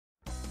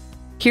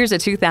Here's a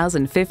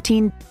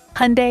 2015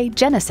 Hyundai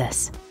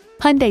Genesis.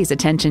 Hyundai's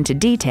attention to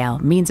detail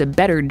means a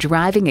better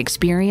driving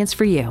experience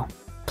for you.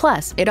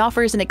 Plus, it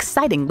offers an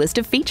exciting list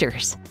of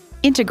features: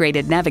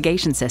 integrated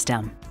navigation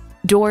system,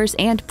 doors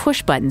and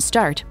push-button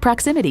start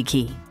proximity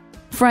key,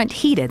 front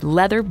heated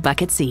leather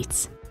bucket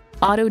seats,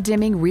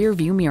 auto-dimming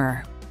rear-view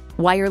mirror,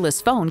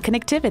 wireless phone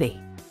connectivity,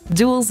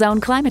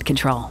 dual-zone climate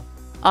control,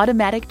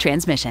 automatic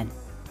transmission,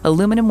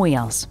 aluminum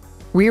wheels,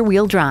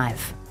 rear-wheel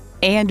drive,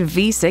 and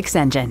V6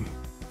 engine.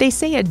 They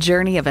say a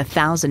journey of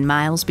 1,000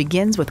 miles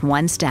begins with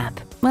one step.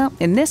 Well,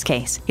 in this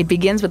case, it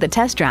begins with a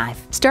test drive.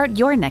 Start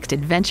your next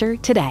adventure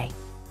today.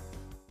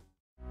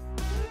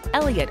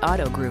 Elliott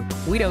Auto Group.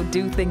 We don't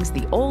do things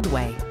the old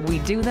way, we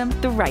do them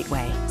the right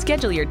way.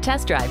 Schedule your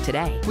test drive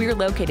today. We're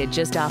located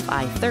just off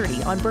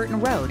I-30 on Burton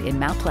Road in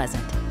Mount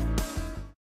Pleasant.